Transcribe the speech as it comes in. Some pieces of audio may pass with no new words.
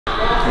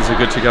Is it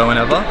good to go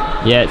whenever?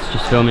 Yeah, it's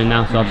just filming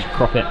now, so I'll just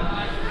crop it.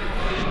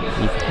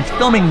 It's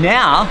filming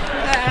now?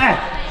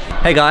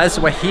 Hey guys,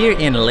 we're here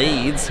in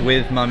Leeds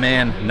with my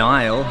man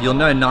Nile. You'll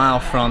know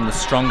Nile from the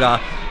Stronger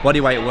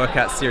Bodyweight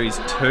Workout Series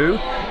 2.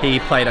 He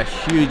played a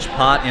huge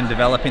part in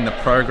developing the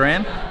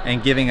program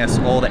and giving us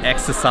all the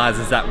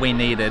exercises that we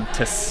needed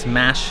to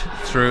smash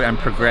through and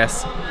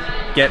progress,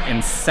 get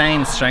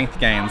insane strength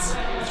gains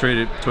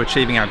through to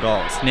achieving our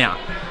goals. Now,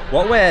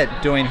 what we're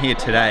doing here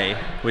today,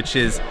 which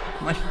is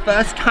my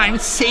first time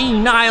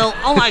seeing Nile.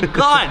 Oh my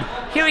God,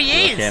 here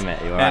he is. Okay, mate,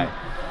 you're right.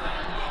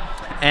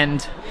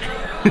 And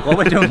what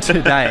we're doing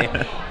today,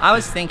 I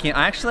was thinking,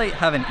 I actually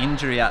have an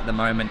injury at the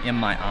moment in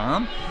my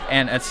arm,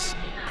 and it's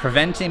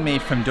preventing me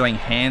from doing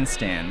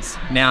handstands.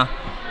 Now,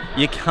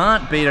 you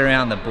can't beat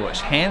around the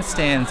bush.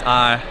 Handstands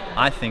are,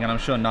 I think, and I'm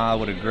sure Niall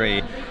would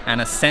agree, an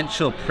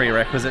essential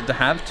prerequisite to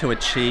have to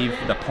achieve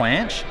the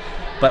planche.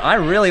 But I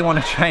really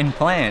want to train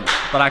planche,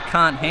 but I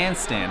can't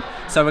handstand.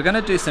 So we're going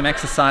to do some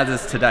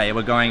exercises today.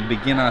 We're going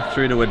beginner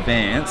through to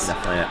advanced.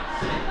 Definitely,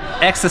 yeah.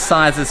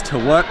 Exercises to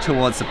work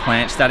towards the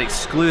planche that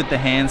exclude the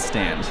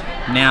handstand.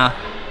 Now,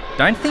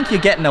 don't think you're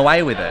getting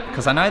away with it,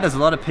 because I know there's a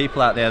lot of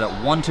people out there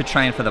that want to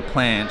train for the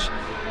planche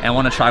and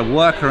want to try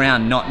work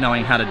around not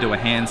knowing how to do a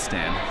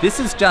handstand. This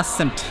is just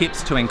some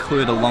tips to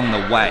include along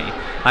the way.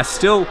 I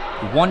still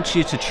want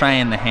you to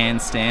train the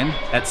handstand.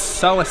 It's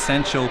so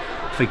essential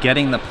for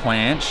getting the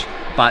planche.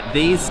 But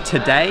these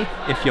today,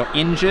 if you're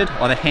injured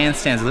or the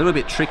handstand's a little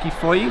bit tricky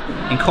for you,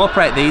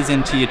 incorporate these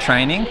into your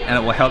training and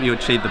it will help you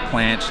achieve the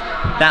planche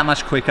that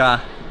much quicker,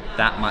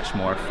 that much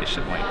more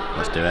efficiently.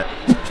 Let's do it.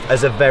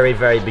 As a very,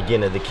 very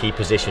beginner, the key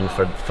position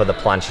for the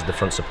planche is the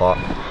front support.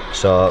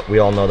 So we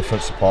all know the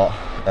front support,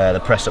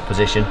 the press up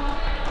position.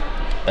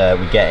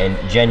 We get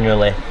in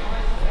generally,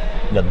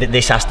 you know,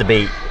 this has to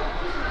be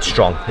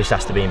strong, this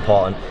has to be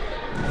important.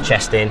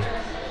 Chest in,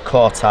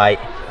 core tight,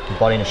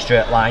 body in a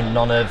straight line,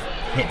 none of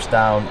hips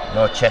down,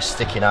 no chest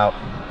sticking out.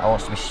 I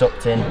want to be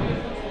sucked in,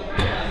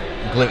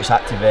 glutes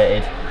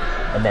activated,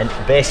 and then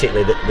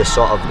basically the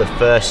sort of the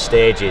first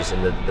stages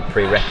and the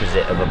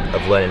prerequisite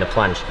of learning a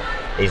planche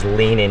is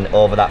leaning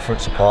over that front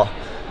support.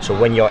 So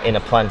when you're in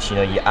a planche, you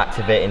know, you're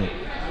activating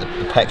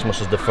the pecs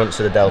muscles, the fronts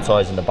of the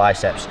deltoids and the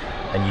biceps,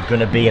 and you're going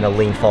to be in a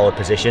lean forward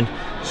position.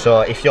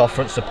 So if your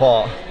front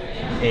support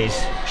is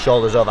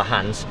shoulders over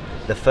hands,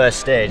 the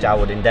first stage I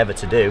would endeavour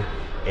to do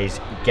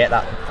is get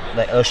that,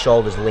 let those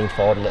shoulders lean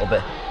forward a little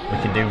bit. We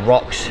can do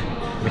rocks,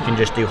 we can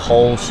just do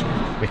holds,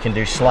 we can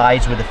do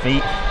slides with the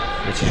feet,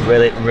 which is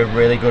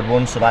really good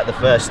one. So like the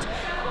first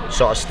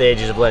sort of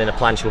stages of learning a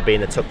planche will be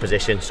in the tuck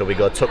position. So we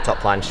go tuck top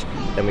planche,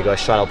 then we go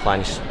straddle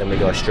planche, then we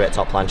go straight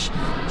top planche.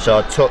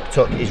 So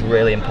tuck is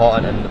really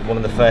important, and one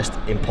of the first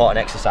important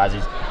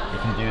exercises, you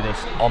can do this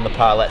on the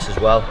parallettes as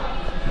well,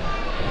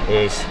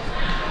 is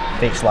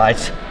feet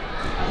slides.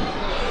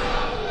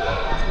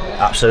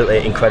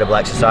 Absolutely incredible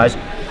exercise.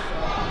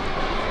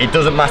 It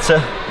doesn't matter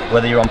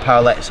whether you're on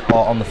parallettes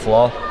or on the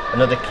floor.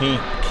 Another key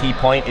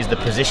point is the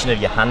position of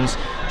your hands.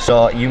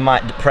 So you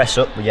might press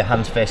up with your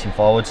hands facing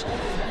forwards.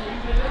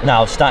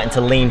 Now starting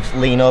to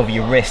lean over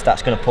your wrist,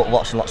 that's going to put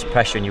lots and lots of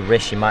pressure in your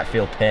wrist. You might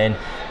feel pain.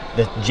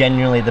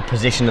 Generally the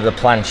position of the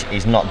planche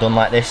is not done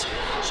like this.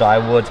 So I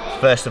would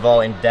first of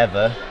all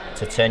endeavour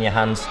to turn your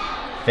hands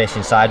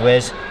facing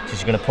sideways, so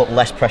you're going to put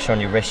less pressure on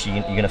your wrist.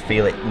 You're going to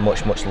feel it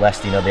much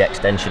less. You know, the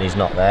extension is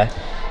not there.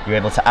 You're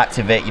able to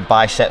activate your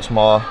biceps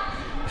more,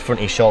 the front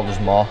of your shoulders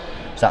more,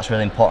 so that's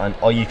really important.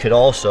 Or you could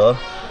also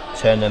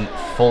turn them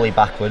fully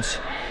backwards,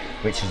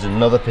 which is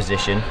another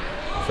position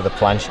for the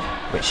planche,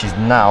 which is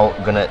now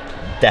going to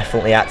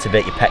definitely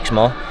activate your pecs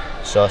more.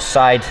 So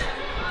side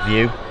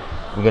view,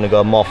 we're going to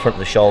go more front of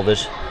the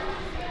shoulders,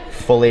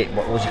 fully,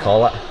 what would you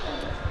call that?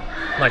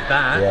 Like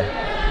that?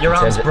 Yeah. Your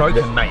arm's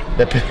broken, mate.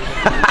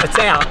 It's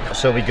out.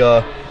 So we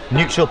go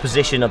neutral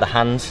position of the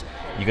hands.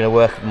 You're going to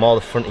work more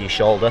the front of your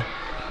shoulder.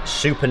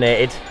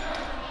 Supinated,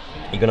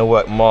 you're going to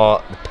work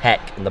more the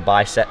pec and the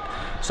bicep.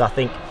 So I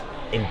think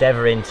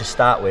endeavouring to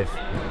start with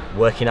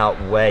working out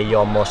where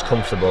you're most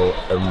comfortable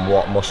and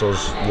what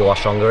muscles you are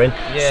stronger in.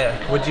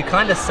 Yeah, would you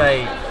kind of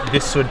say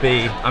this would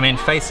be, I mean,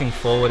 facing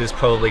forward is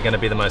probably going to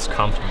be the most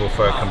comfortable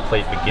for a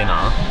complete beginner.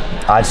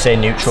 I'd say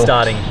neutral.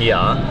 Starting here,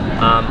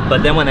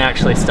 but then when they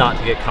actually start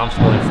to get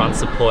comfortable in front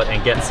support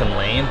and get some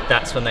lean,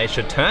 that's when they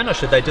should turn, or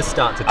should they just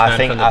start to turn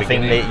from the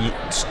beginning?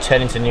 I think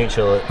turning to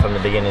neutral from the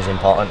beginning is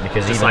important,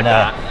 because even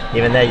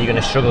there you're going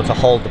to struggle to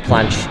hold the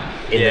planche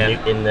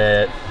in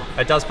the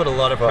it does put a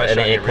lot of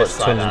pressure on your wrist. It puts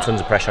tons and tons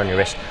of pressure on your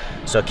wrist.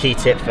 So key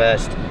tip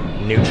first,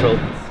 neutral.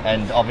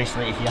 And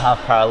obviously if you have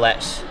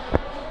parallettes,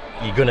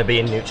 you're going to be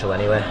in neutral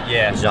anyway.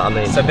 Yeah. You know what I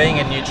mean? So being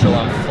in neutral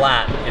on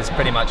flat is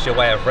pretty much your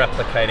way of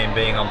replicating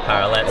being on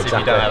parallettes if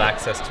you don't have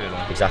access to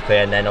them. Exactly,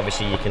 and then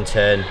obviously you can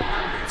turn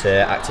to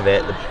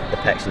activate the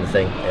pecs and the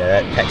thing,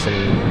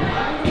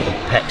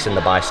 pecs and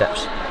the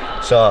biceps.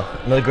 So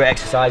another great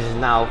exercise is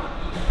now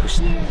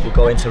we'll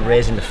go into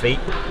raising the feet.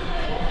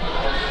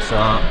 So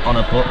on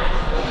a book,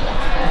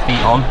 feet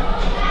on.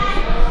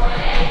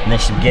 And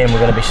this again we're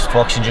going to be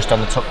focusing just on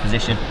the tuck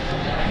position.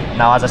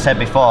 Now, as I said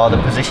before, the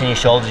position of your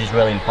shoulders is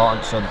really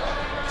important. So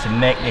to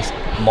make this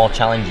more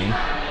challenging,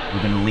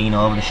 we're going to lean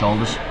over the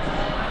shoulders.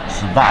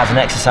 So that as an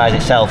exercise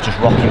itself, just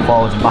rocking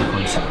forwards and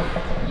backwards.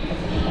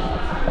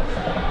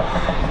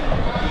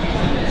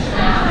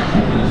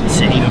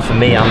 So even for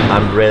me,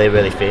 I'm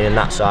really feeling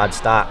that. So I'd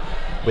start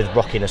with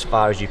rocking as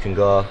far as you can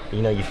go.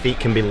 You know, your feet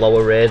can be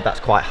lower raised,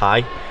 that's quite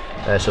high.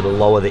 So the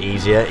lower the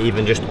easier,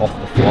 even just off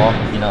the floor,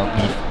 you know,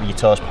 your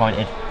toes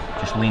pointed,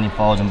 just leaning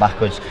forwards and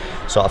backwards.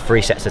 Sort of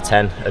 3 sets of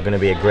 10 are going to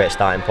be a great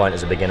starting point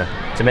as a beginner.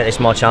 To make this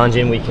more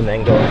challenging, we can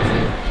then go to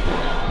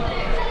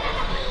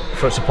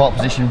front support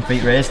position,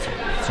 feet raised,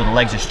 so the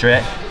legs are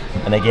straight,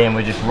 and again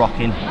we're just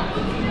rocking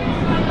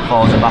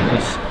forwards and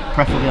backwards,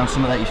 preferably on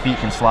something that your feet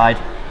can slide.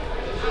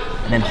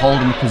 And then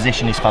holding the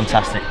position is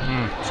fantastic. So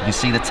you can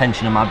see the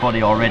tension in my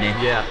body already.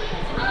 Yeah.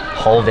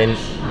 Holding,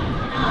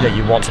 yeah,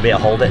 you want to be able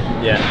to hold it.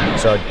 Yeah.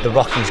 So the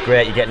rocking's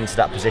great, you get into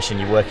that position,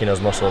 you're working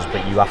those muscles,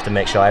 but you have to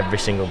make sure every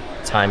single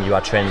time you are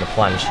training the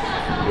planche,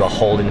 you are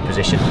holding the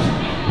position.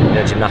 You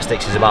know,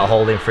 gymnastics is about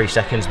holding 3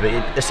 seconds, but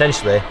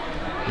essentially,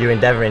 you're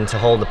endeavouring to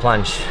hold the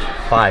planche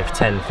 5,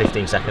 10,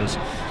 15 seconds.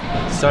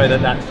 So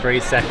that 3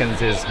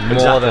 seconds is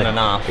more than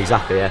enough.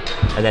 Exactly, yeah.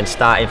 And then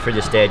starting through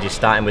the stages,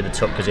 starting with the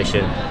tuck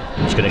position,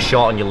 it's going to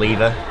shorten your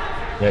lever.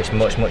 You know, it's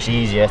much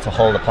easier to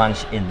hold the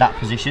planche in that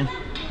position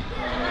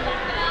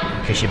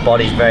because your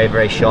body's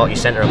very short. Your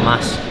centre of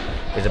mass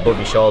is above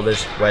your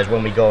shoulders, whereas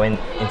when we go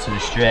into the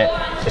straight,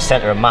 the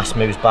centre of mass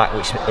moves back,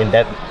 which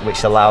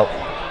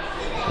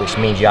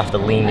means you have to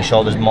lean the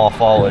shoulders more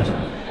forward,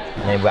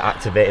 and then we're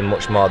activating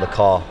much more of the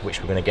core,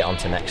 which we're going to get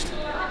onto next.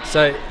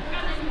 So,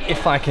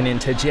 if I can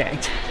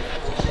interject,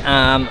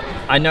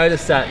 I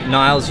noticed that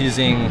Nile's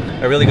using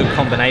a really good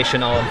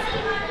combination of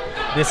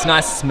this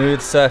nice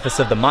smooth surface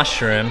of the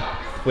mushroom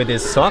with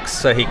his socks,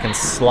 so he can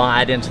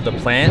slide into the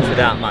planche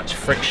without much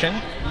friction.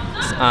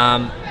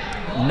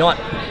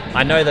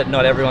 I know that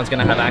not everyone's going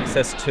to have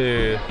access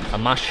to a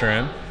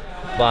mushroom,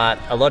 but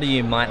a lot of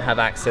you might have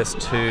access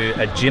to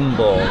a gym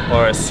ball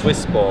or a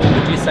Swiss ball.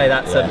 Would you say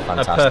that's a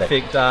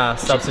perfect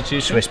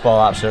substitution? Swiss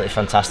ball, absolutely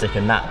fantastic,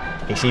 and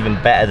it's even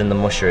better than the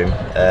mushroom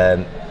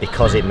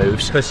because it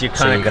moves. Because you're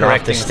kind of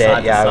correcting side to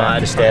side. Yeah, I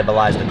have to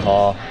stabilise the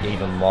core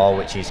even more,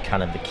 which is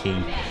kind of the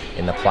key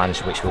in the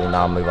planche, which we'll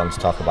now move on to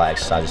talk about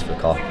exercises for the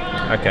core.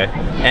 Okay,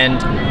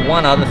 and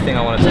one other thing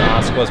I wanted to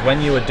ask was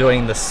when you were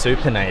doing the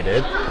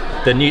supinated,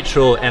 the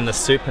neutral and the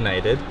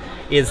supinated,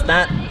 is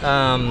that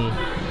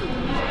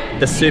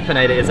the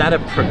supinated, is that a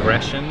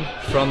progression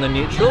from the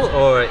neutral,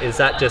 or is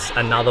that just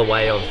another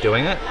way of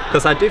doing it?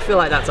 Because I do feel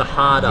like that's a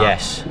harder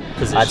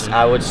position.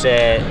 I would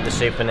say the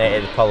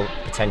supinated probably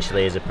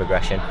potentially is a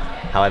progression.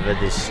 However,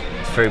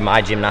 through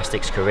my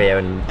gymnastics career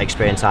and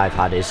experience I've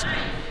had, is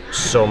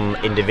some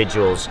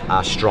individuals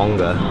are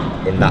stronger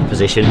in that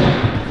position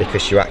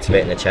because you're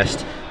activating the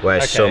chest,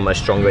 whereas some are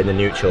stronger in the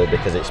neutral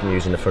because it's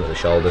using the front of the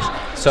shoulders.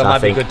 So it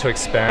might be good to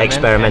experiment.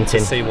 Experimenting,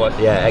 to see what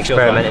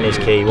experimenting is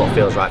key. What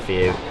feels right for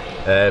you.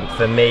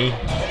 For me,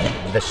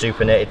 the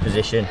supinated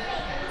position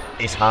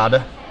is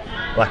harder.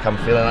 Like I'm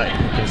feeling like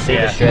you can see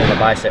the straight in the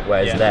bicep,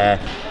 whereas there,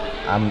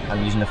 I'm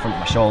using the front of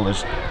my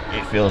shoulders.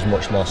 It feels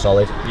much more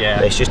solid. Yeah.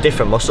 But it's just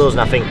different muscles, and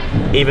I think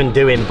even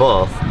doing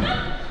both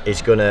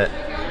is gonna.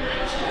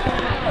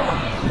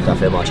 Does that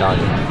feel more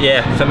challenging?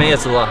 Yeah, for me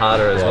it's a lot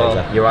harder as well.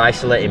 Exactly. You're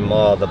isolating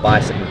more the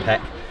bicep and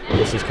pec.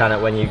 This is kind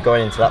of when you're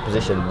going into that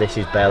position. This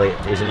is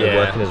isn't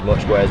working as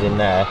much. Whereas in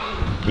there,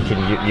 you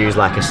can use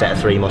like a set of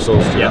 3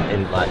 muscles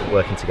in like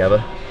working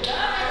together.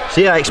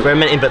 So yeah,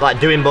 experimenting, but like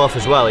doing both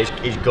as well is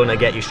gonna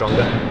get you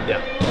stronger. Yeah.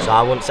 So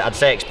I'd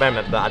say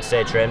experiment, but I'd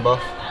say train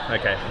both.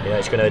 Okay. You know,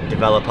 it's gonna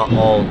develop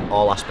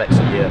all aspects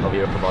of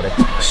your upper body.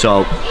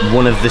 So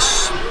one of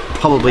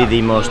probably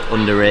the most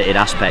underrated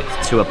aspect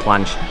to a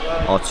planche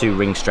or to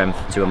ring strength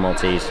to a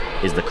Maltese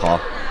is the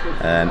core.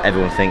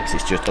 Everyone thinks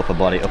it's just upper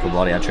body, I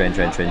train.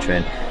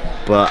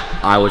 But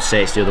I would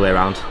say it's the other way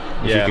around.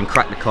 If you can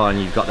crack the core and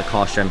you've got the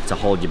core strength to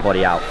hold your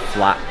body out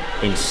flat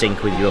in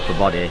sync with your upper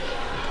body,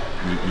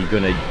 you're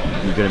gonna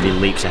be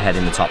leaps ahead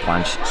in the top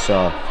planche.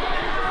 So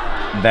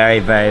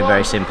very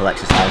simple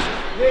exercise.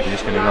 You're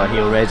just gonna go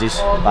heel raises,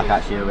 back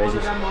arch heel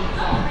raises.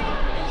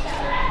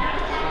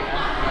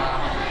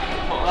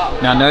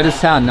 Now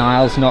notice how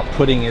Nile's not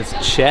putting his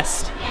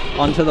chest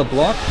onto the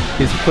block.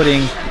 He's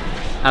putting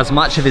as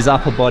much of his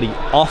upper body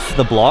off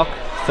the block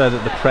so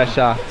that the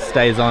pressure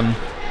stays on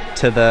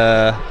to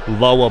the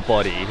lower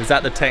body. Is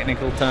that the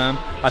technical term?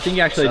 I think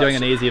you're actually doing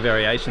an easier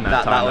variation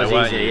that time. That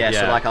was easier, yeah.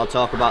 So like I'll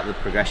talk about the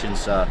progression.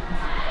 So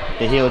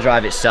the heel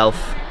drive itself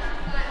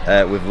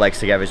with legs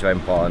together is very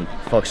important.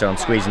 Focusing on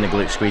squeezing the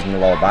glutes, squeezing the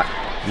lower back.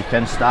 You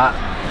can start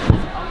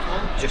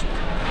just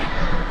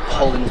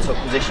holding the tuck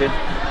position,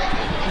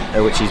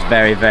 which is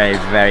very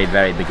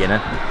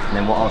beginner. And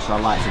then what also I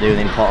like to do in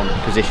the important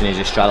position is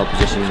a straddle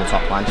position in the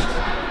top planche.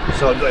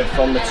 So going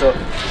from the tuck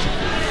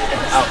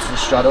out to the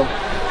straddle.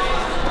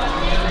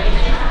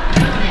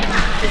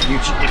 If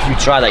you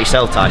try that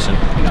yourself, Tyson,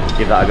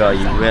 give that a go,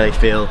 you really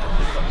feel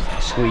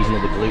squeezing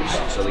of the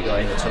glutes. So we go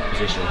in the tuck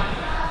position,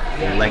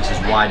 the legs as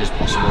wide as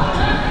possible.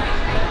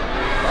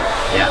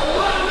 Yeah.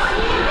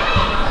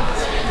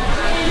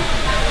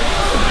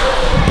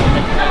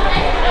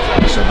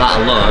 So that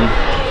alone,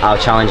 how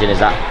challenging is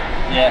that?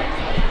 Yeah,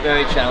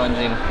 very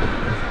challenging.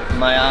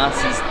 My ass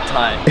is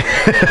tight.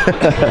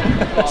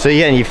 So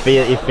yeah, and you're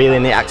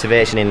feeling the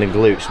activation in the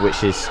glutes,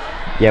 which is,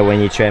 yeah, when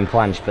you train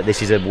planche, but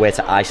this is a way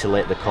to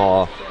isolate the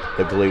core,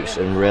 the glutes,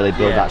 and really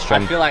build that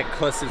strength. I feel like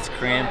because it's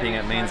cramping,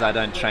 it means I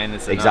don't train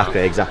this enough.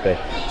 Exactly.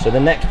 So the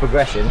next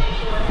progression,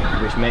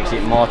 which makes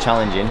it more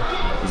challenging,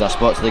 as I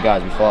spoke to the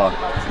guys before,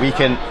 we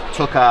can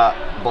tuck our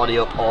body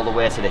up all the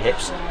way to the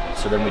hips,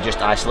 so then we're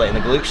just isolating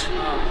the glutes.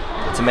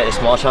 But to make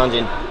this more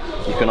challenging,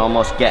 you can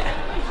almost get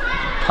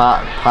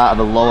part of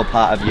the lower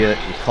part of your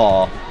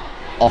core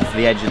off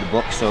the edge of the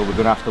box, so we're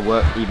going to have to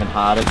work even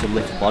harder to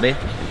lift the body.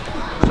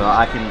 So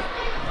I can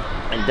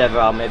endeavour,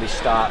 I'll maybe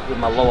start with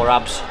my lower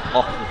abs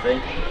off the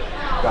thing,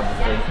 grab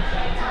the thing.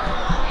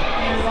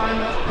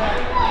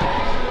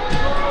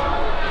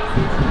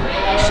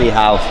 See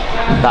how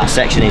that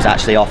section is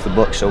actually off the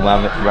book, so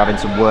we're having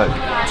to work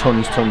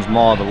tons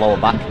more the lower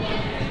back,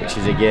 which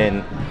is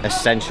again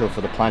essential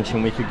for the planche,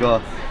 and we could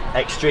go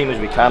extreme as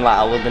we can. Like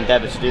I will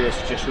endeavour to do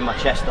this just with my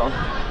chest on.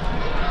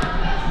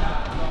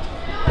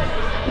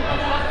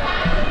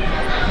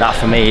 That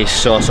for me is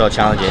so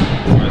challenging,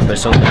 but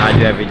it's something I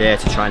do every day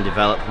to try and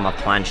develop my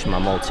planche, my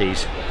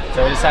Maltese.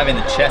 So just having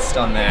the chest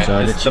on there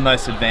is the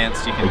most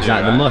advanced you can do.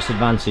 Exactly, the most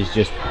advanced is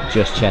just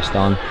chest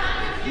on.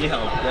 You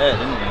held there,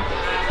 didn't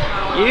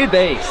you? You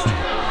beast!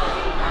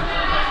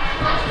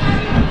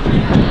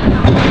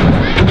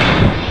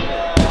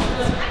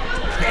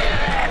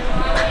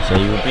 So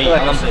you would be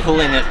like I'm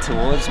pulling it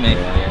towards me.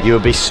 You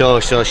would be so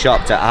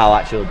shocked at how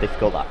actually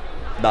difficult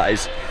that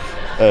is,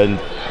 and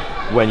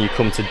when you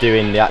come to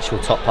doing the actual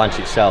top planche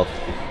itself,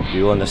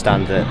 you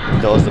understand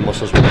that those are the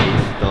muscles we need,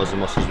 those are the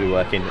muscles we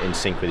work in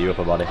sync with your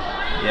upper body.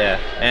 Yeah,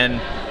 and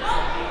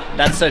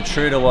that's so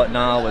true to what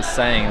NILE was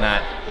saying,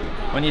 that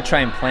when you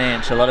train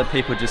planche, a lot of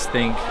people just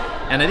think,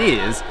 and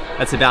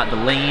it's about the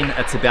lean,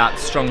 it's about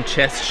strong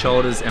chest,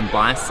 shoulders and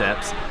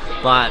biceps,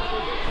 but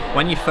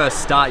when you first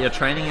start, you're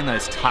training in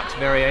those tucked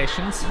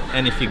variations,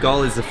 and if your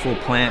goal is a full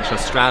planche or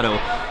straddle,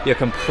 you're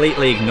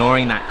completely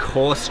ignoring that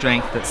core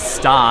strength that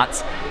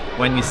starts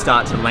when you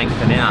start to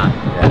lengthen out.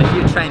 And if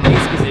you train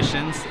these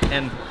positions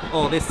and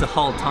all this the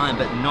whole time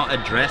but not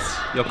address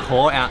your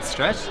core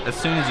outstretched, as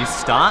soon as you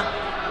start,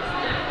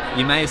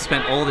 you may have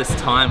spent all this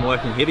time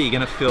working here, but you're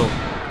going to feel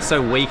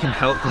so weak and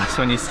helpless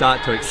when you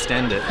start to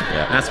extend it.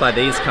 Yeah. And that's why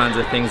these kinds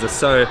of things are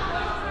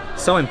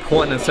so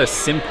important and so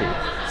simple.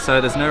 So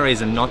there's no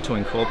reason not to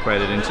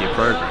incorporate it into your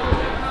program.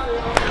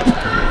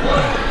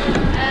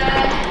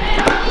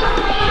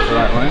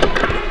 Right one.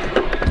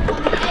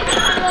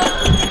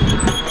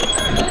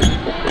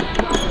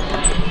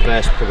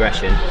 First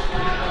progression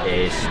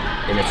is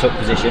in a tuck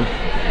position,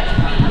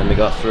 then we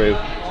go through,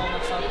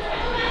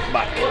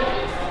 back,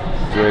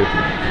 through,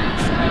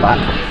 back.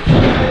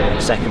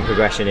 Second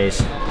progression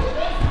is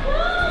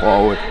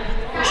forward,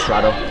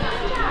 straddle,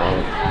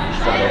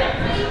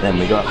 then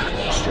we go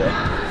straight.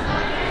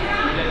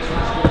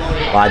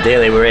 But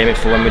ideally we're aiming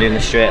for, when we're doing the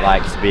straight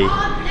legs, to be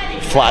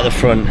flat at the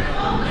front,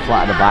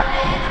 flat at the back.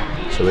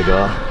 So we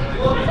go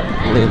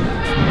limp.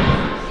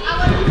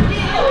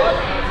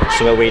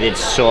 So we did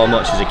so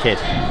much as a kid,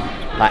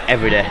 like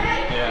every day.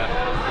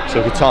 Yeah. So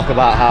we could talk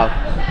about how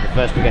the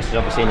first progression is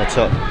obviously in the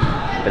tuck,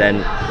 but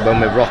then when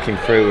we're rocking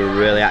through, we're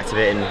really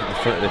activating the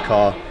front of the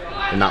core,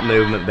 and that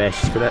movement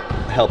base is going to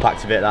help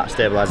activate that,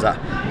 stabilise that.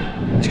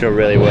 It's going to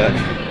really work.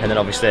 And then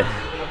obviously,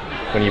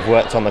 when you've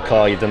worked on the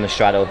core, you've done the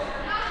straddle,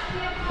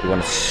 you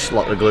want to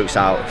lock the glutes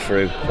out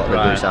through, lock the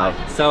glutes out.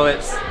 So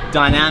it's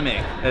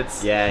dynamic.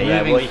 It's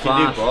moving well, you fast.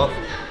 can do both.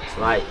 It's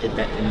like, you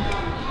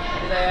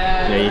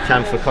know, you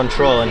can, for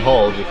control and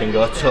hold, you can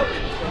go tuck,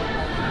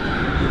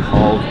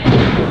 hold,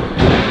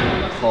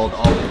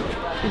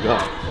 off, you go.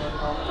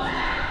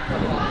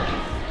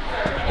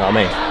 You know what I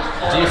mean?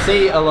 Do you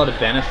see a lot of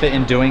benefit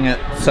in doing it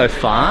so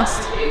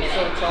fast?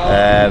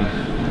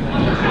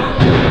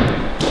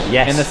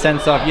 Yes. In the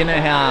sense of, you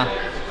know how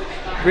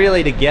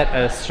really to get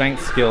a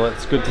strength skill,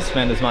 it's good to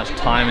spend as much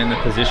time in the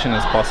position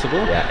as possible.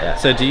 Yeah.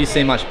 So do you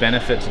see much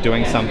benefit to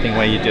doing something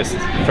where you just,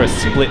 for a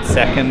split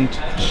second,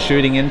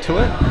 shooting into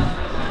it?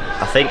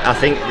 I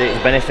think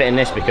there's benefit in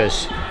this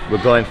because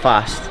we're going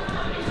fast,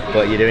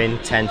 but you're doing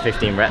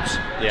 10-15 reps.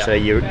 Yeah. So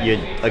you're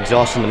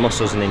exhausting the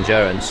muscles and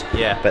endurance.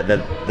 Yeah. But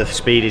the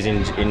speed is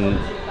in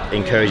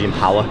encouraging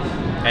power.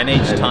 And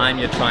each time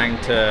you're trying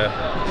to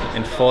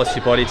enforce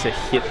your body to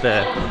hit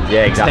the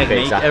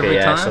technique every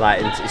time. So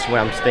like it's when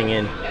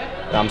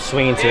I'm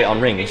swinging to it on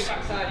rings,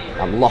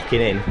 I'm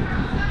locking in.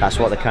 That's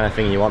what the kind of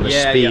thing you want, the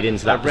speed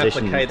into that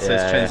position. It replicates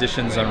those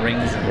transitions on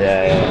rings.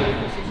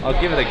 Yeah. I'll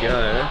give it a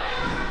go.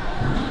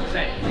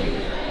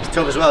 It's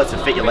tough as well to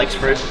fit your legs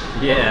through.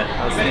 Yeah,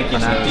 I was thinking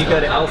that. Do you go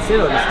to L-sit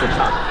or just to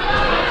tuck?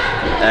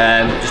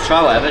 Just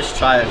try whatever, just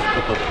try a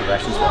couple of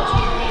progressions first.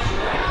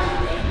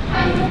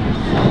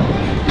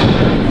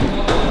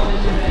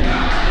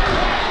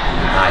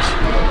 Nice.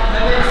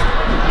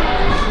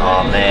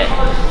 Oh mate,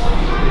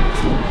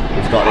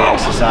 we've got the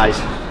exercise.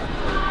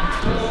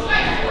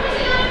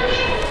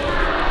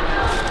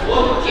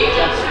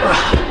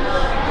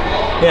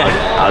 Yeah.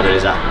 How good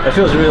is that? It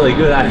feels really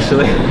good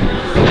actually.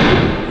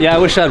 Yeah, I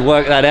wish I'd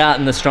worked that out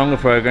in the stronger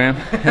program.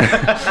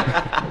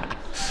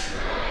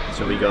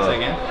 So we go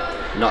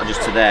not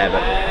just to there,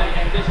 but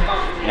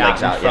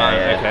legs out. Front.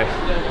 Yeah. Okay.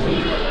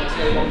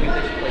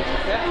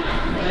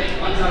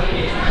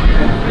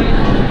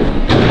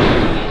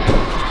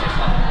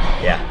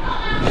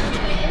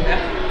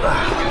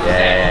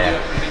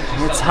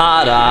 Yeah. It's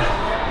harder.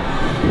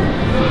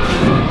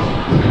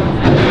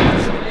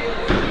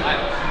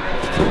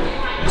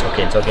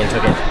 Tuck in.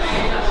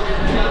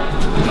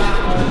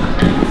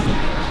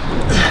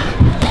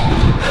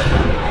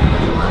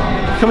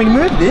 Can we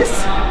move this?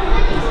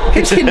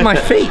 It's hitting my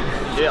feet.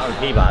 You do it on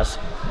P-bars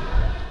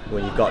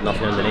when you've got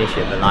nothing underneath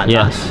you, but like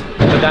Yes.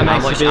 But that how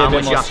makes much, it be a how bit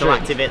much more you have to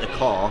strict. activate the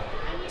core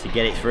to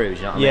get it through, do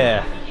you know what I mean?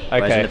 Yeah.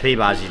 Whereas in Okay. the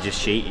P-bars you just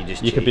cheat,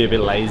 You could be a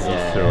bit lazy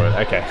Yeah. through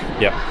it. Okay.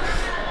 Yep.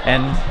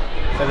 And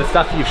so the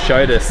stuff you've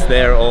showed us,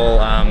 they're all.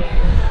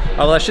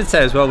 Oh, well, I should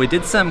say as well, we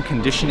did some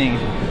conditioning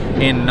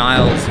in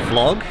Niall's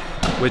vlog,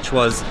 which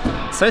was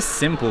so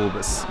simple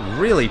but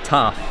really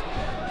tough,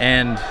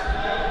 and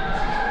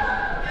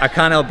I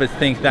can't help but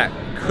think that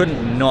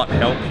couldn't not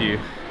help you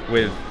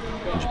with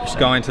 100%.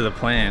 going to the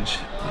planche.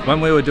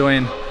 When we were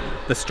doing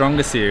the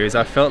stronger series,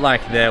 I felt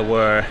like there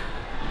were,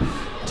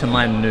 to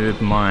my noob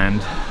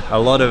mind, a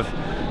lot of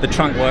the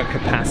trunk work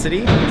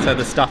capacity, so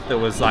the stuff that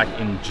was like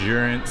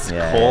endurance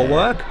core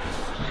work.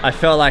 I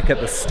felt like at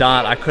the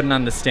start I couldn't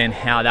understand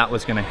how that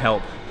was going to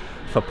help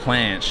for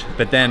planche,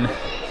 but then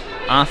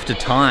after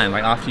time,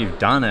 like after you've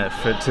done it,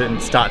 to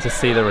start to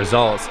see the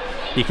results,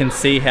 you can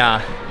see how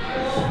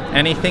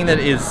anything that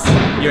is,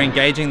 you're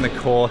engaging the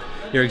core,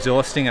 you're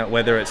exhausting it,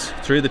 whether it's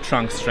through the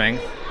trunk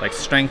strength, like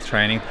strength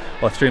training,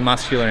 or through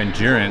muscular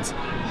endurance.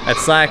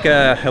 It's like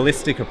a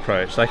holistic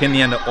approach. Like in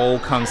the end, it all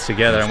comes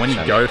together, and when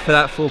you go for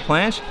that full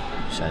planche,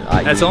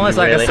 it's almost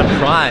like a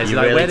surprise. You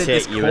Like, really where did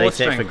this take, you really core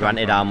take for strength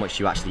granted come how much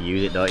you actually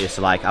use it, don't you?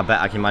 So like, I bet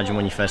I can imagine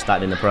when you first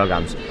started in the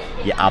programs,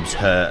 your abs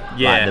hurt.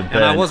 Yeah, like,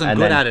 and I wasn't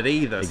good at it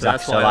either. Exactly. So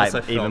that's why so I like,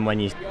 also felt, even when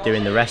you're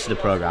doing the rest of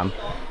the program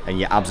and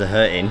your abs are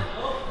hurting,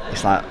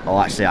 it's like, oh,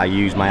 actually, I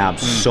use my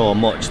abs so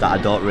much that I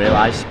don't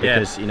realise,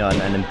 because you know,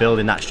 and then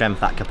building that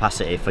strength, that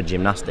capacity for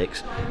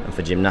gymnastics and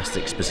for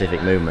gymnastics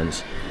specific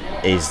movements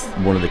is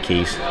one of the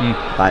keys.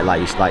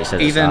 Like you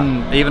said,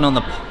 even on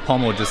the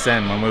pommel just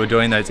then, when we were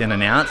doing those in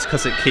and outs,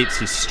 because it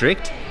keeps you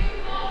strict,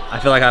 I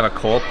feel like I have a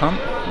core pump.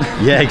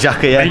 Yeah,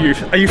 exactly.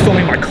 Yeah. Are you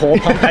filming my core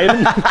pump,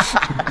 Hayden?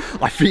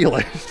 I feel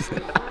it.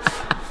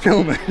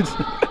 Film it.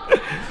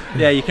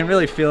 Yeah, you can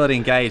really feel it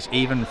engage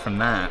even from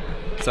that.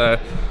 So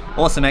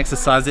awesome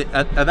exercise.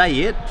 Are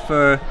they it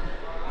for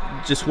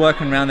just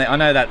working around there? I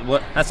know that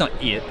that's not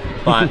it,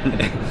 but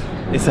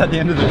is that the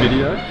end of the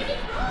video?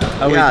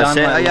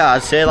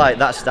 I'd say like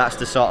that's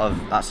the sort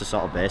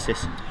of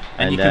basis.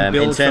 And you can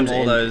build from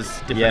all those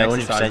different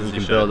exercises.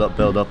 You can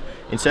build up.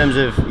 In terms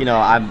of, you know,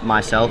 I've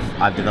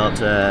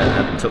developed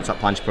a Tuck Top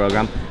Planche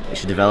program, which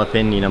is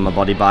developing. You know, my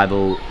Body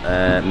Bible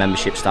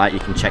membership site. You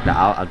can check that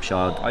out. I'm sure.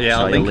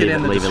 I'll leave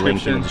a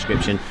link in the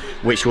description,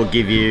 which will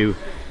give you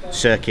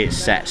circuits,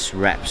 sets,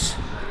 reps,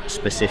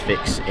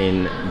 specifics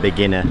in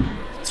beginner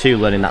to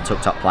learning that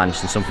Tuck Top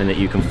Planche, and something that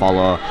you can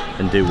follow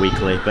and do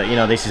weekly. But you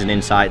know, this is an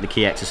insight, the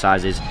key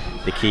exercises,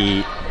 the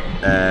key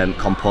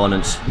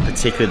components,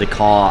 particularly the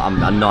core.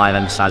 I know I've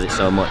emphasised it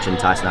so much, and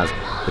Tyson has.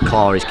 The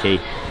core is key.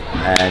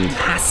 And it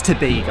has to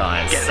be,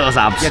 guys. Get those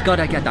abs. You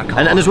gotta get that core.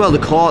 And as well, the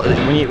core.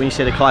 When you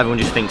say the core, everyone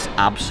just thinks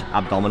abs,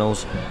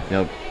 abdominals.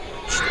 You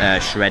know,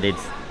 shredded.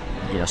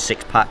 You know,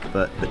 six pack.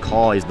 But the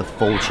core is the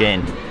full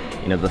chain.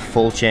 You know, the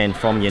full chain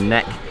from your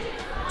neck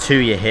to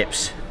your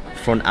hips,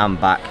 front and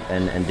back,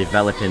 and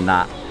developing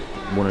that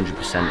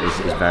 100%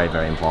 is very,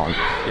 very important.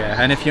 Yeah,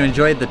 and if you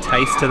enjoyed the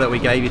taster that we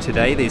gave you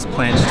today, these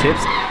planche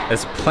tips,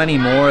 there's plenty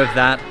more of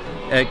that.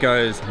 It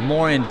goes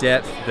more in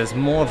depth, there's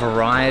more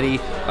variety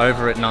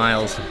over at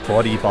Niall's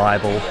Body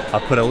Bible.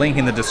 I'll put a link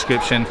in the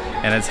description,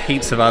 and there's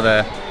heaps of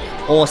other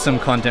awesome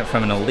content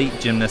from an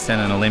elite gymnast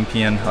and an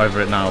Olympian over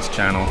at Niall's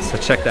channel, so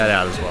check that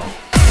out as well.